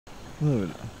Ooh,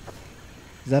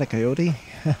 is that a coyote?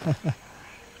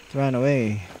 It ran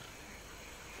away.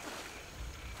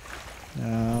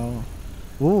 Now,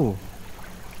 ooh,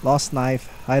 lost knife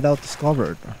hideout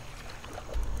discovered.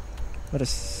 What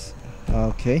is?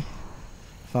 Okay,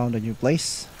 found a new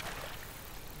place.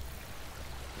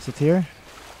 Is it here?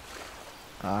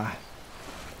 Ah,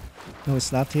 no,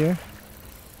 it's not here.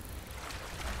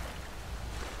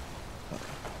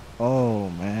 Oh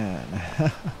man.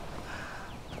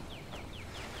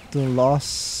 The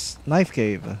lost knife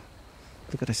cave.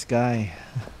 Look at this guy.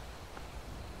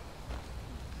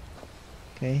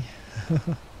 Okay.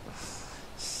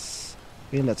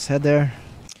 Okay, let's head there.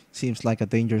 Seems like a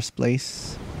dangerous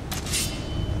place.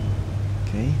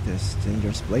 Okay, this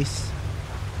dangerous place.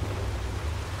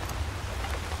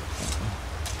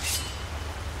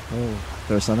 Oh,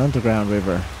 there's an underground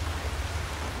river.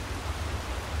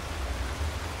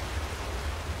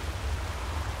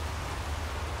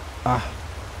 Ah,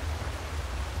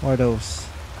 what are those?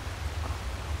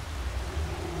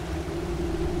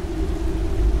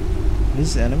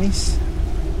 These enemies?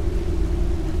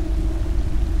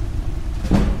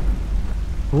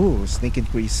 Ooh, sneak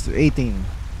increase to 18.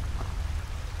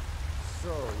 So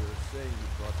you're saying you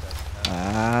brought that cat?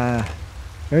 Ah,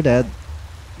 you're dead.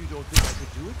 You don't think I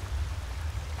could do it?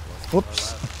 Was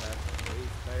Oops. our last cat a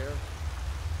brave bear?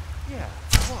 Yeah,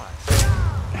 why?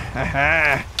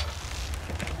 Haha.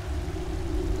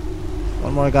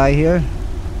 One more guy here.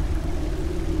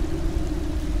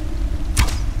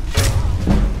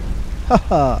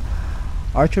 Haha.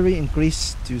 Archery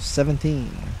increased to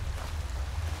 17.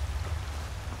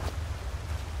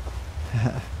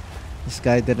 This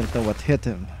guy didn't know what hit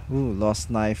him. Ooh, lost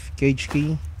knife, cage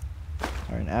key,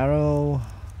 iron arrow.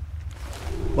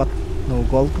 What? No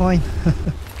gold coin?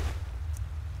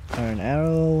 Iron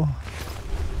arrow.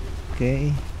 Okay.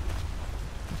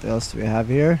 What else do we have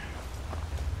here?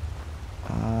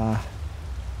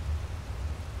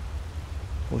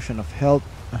 Potion of health.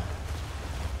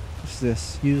 What's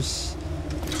this? Use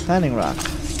tanning rock.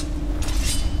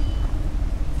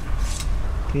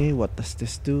 Okay, what does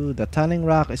this do? The tanning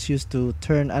rock is used to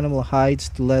turn animal hides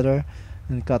to leather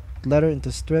and cut leather into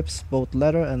strips. Both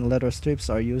leather and leather strips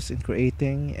are used in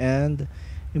creating and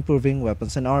improving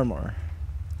weapons and armor.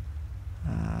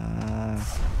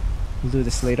 We'll do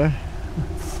this later.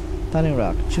 Tanning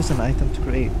rock. Choose an item to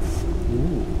create.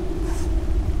 Ooh.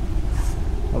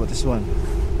 How about this one?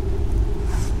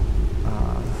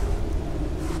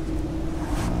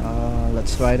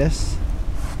 Let's try this.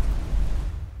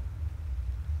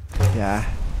 Yeah.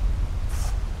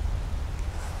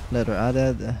 Letter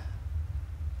added.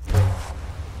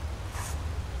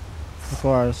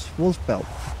 Requires wolf pelt.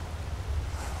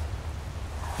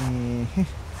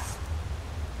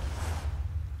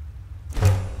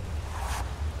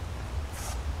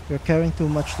 You're carrying too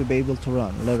much to be able to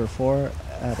run. Letter 4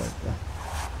 added.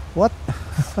 What?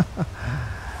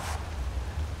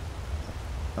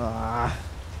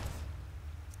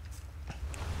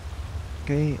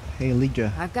 Okay, hey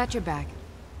Lydia. I've got your back.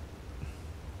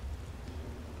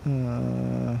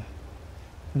 I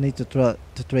need to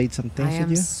trade some things I with am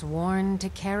you. sworn to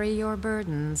carry your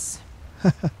burdens.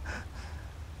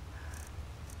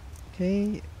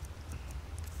 Okay.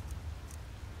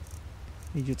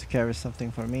 Need you to carry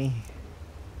something for me.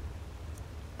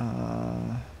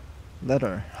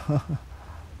 Letter.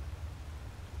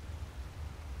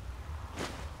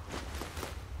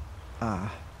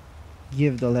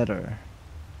 Give the letter.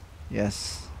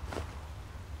 Yes.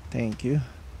 Thank you.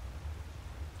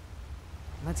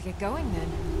 Let's get going then.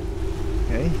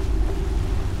 Okay.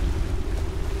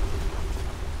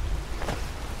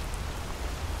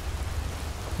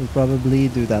 We'll probably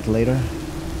do that later.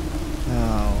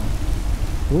 Now,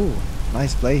 ooh,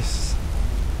 nice place.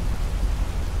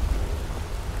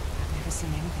 I've never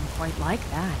seen anything quite like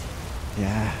that.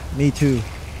 Yeah, me too.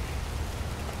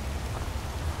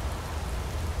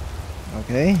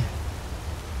 Okay.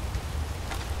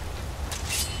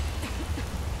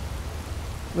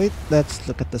 Wait, let's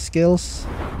look at the skills.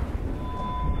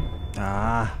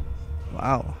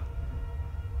 Wow.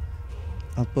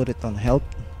 I'll put it on health.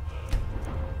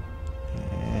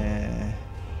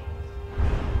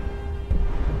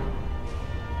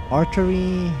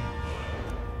 Archery.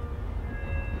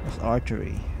 What's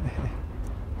archery?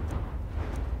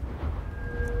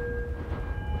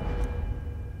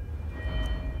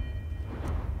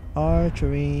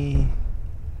 Archery.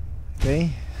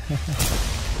 Okay.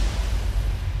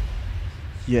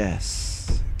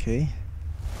 Yes. Okay.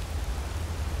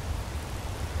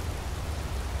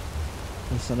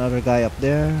 There's another guy up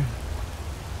there.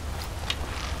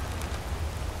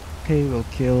 Okay, we'll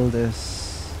kill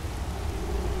this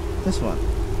This one.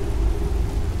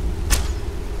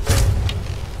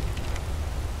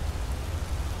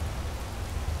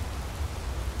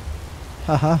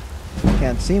 Haha.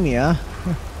 Can't see me, huh?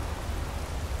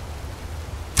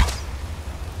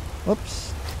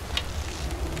 Whoops.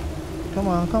 Come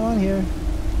on here.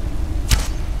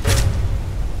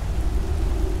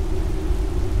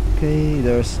 Okay,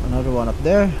 there's another one up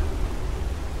there.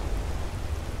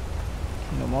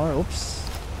 No more. Oops.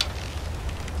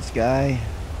 This guy.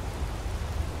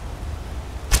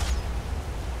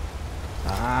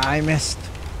 Ah, I missed.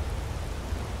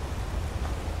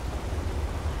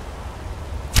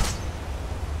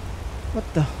 What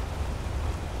the?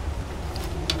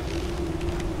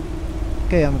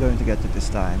 Okay, I'm going to get it this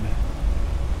time.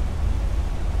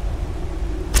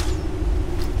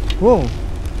 Whoa!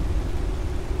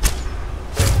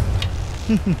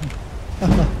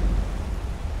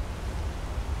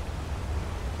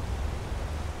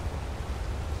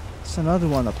 There's another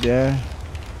one up there.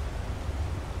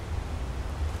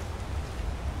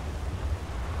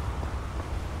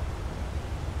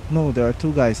 No, there are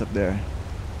two guys up there.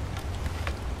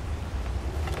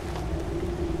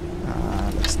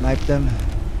 Let's snipe them.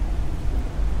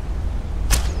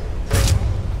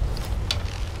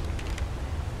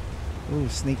 Ooh,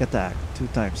 sneak attack. 2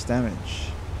 times damage.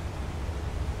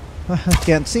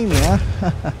 Can't see me, huh?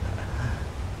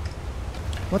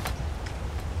 What?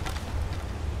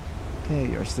 Okay,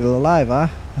 you're still alive, huh?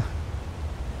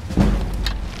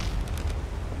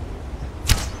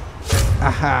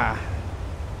 Aha!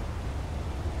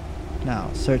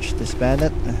 Now, search this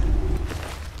bandit.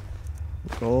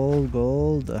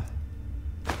 Gold.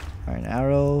 Iron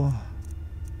arrow.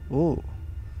 Ooh.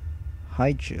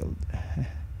 Hide shield.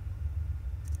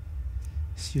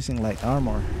 He's using light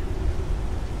armor.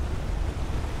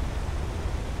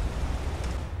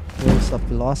 Rules of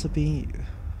philosophy.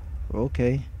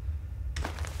 Okay.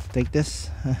 Take this.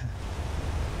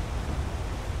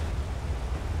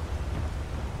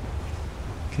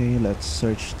 Okay, let's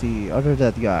search the other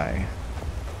dead guy.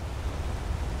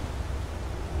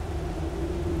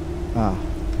 Ah,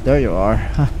 there you are.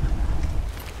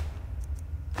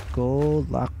 Gold,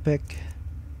 lockpick,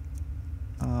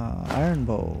 iron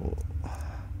bow,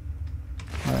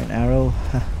 iron arrow.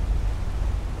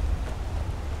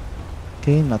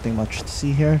 Okay, nothing much to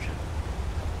see here.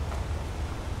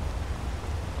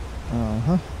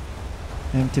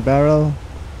 Empty barrel.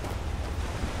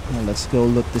 Now let's go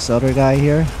loot this other guy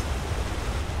here.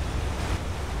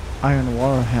 Iron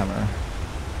warhammer.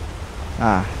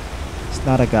 Ah, it's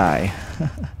not a guy.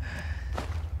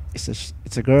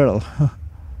 It's a girl.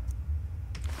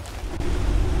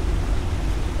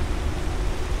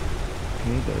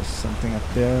 Okay, there's something up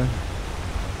there.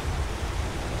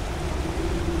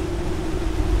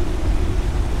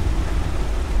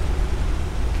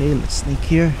 Okay, let's sneak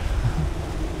here.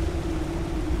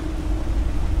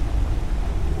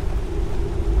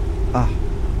 Ah.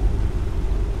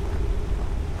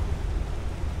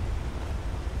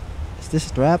 Is this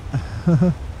a trap?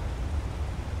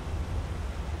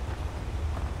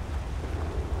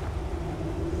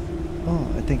 Oh,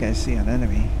 I think I see an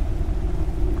enemy.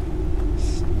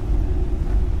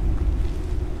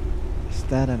 Is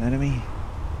that an enemy?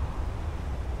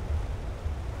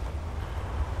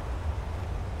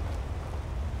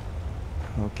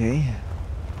 Okay.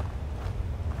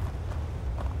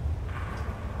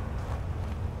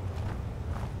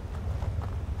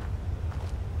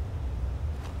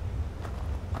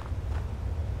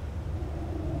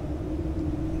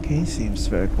 Okay, seems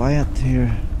very quiet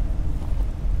here.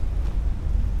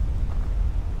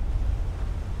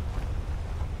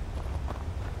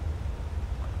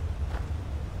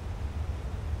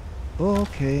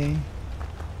 Okay.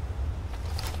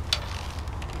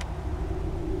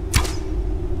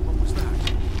 What was that?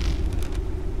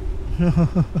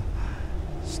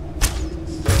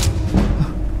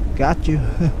 Got you.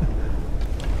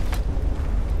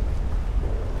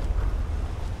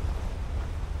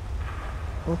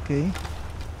 Okay.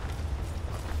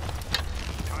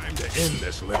 Time to end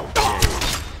this little game.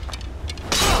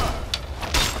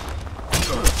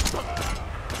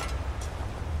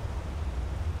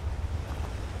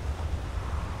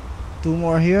 2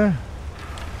 more here.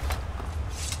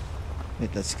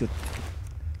 Wait, let's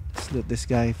loot this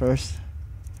guy first.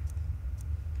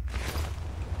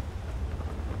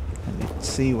 And let's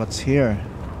see what's here.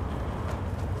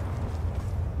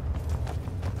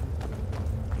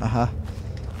 Aha.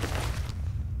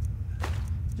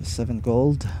 Just 7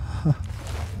 gold.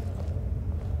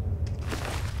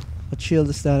 What shield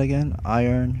is that again?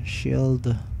 Iron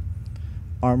shield.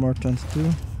 Armor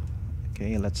 22.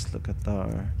 Okay, let's look at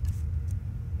our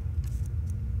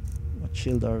What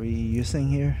shield are we using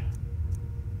here?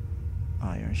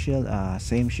 Iron shield.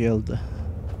 Same shield.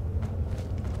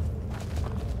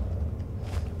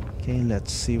 Okay,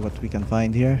 let's see what we can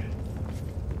find here.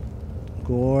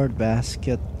 Gourd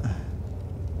basket.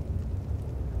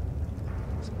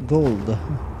 Gold.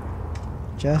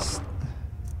 Chest.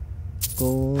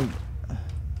 Gold.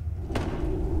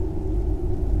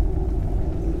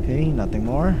 Okay, nothing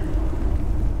more.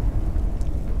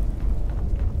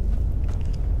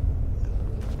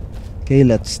 Okay,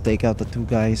 let's take out the two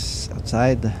guys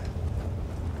outside.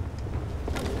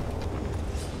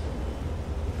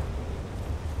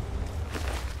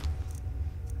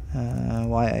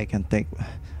 Why I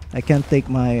can't take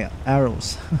my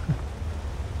arrows.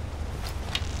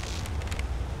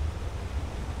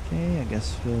 Okay, I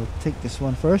guess we'll take this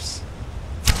one first.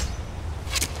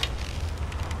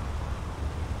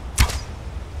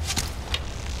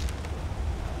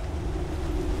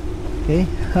 Okay.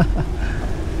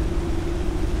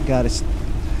 Got it.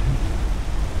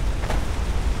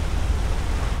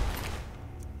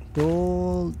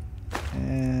 Gold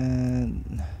and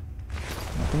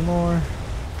nothing more.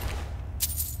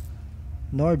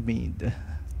 Nordmead.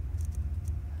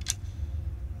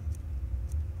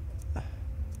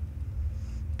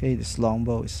 Okay, this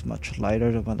longbow is much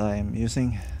lighter than what I am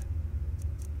using.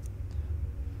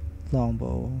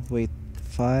 Longbow, weight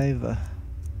 5.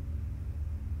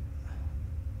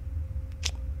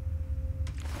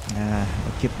 I'll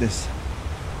keep this.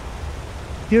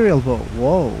 Imperial bow.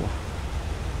 Whoa.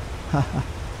 Haha.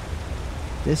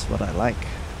 This is what I like.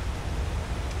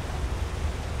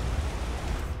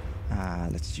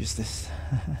 Let's use this.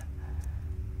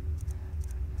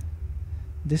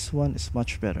 This one is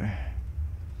much better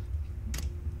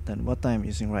than what I'm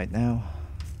using right now.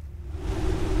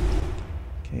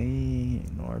 Okay,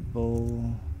 Nord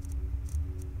bow.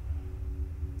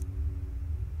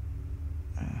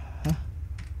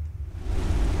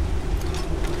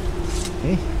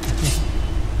 Okay.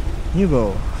 New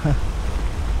bow.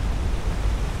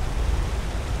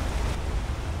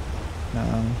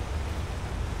 Now.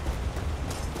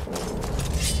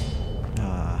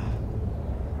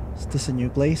 Is this a new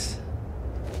place?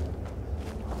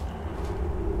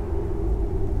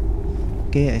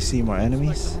 Okay, I see more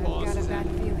enemies. I've got a bad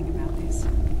feeling about this.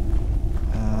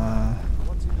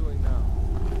 What's he doing now?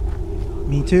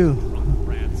 Me too.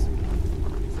 Rats.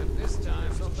 Except this time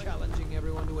he's challenging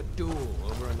everyone to a duel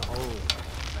over in the hole.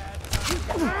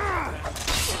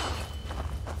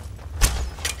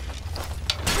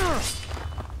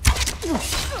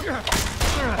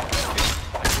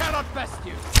 I cannot best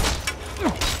you.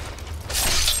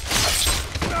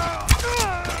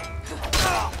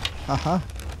 Haha.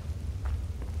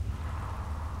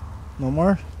 No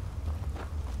more?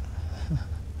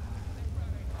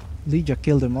 Lydia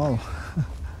killed them all.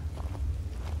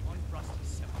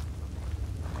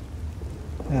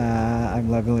 I'm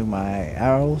leveling my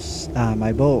arrows,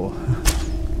 my bow.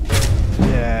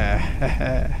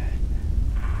 Yeah.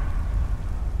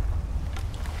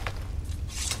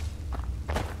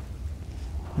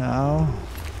 Now,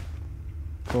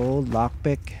 gold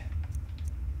lockpick.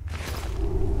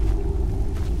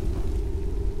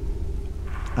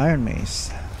 Iron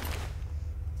mace.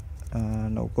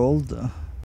 No gold.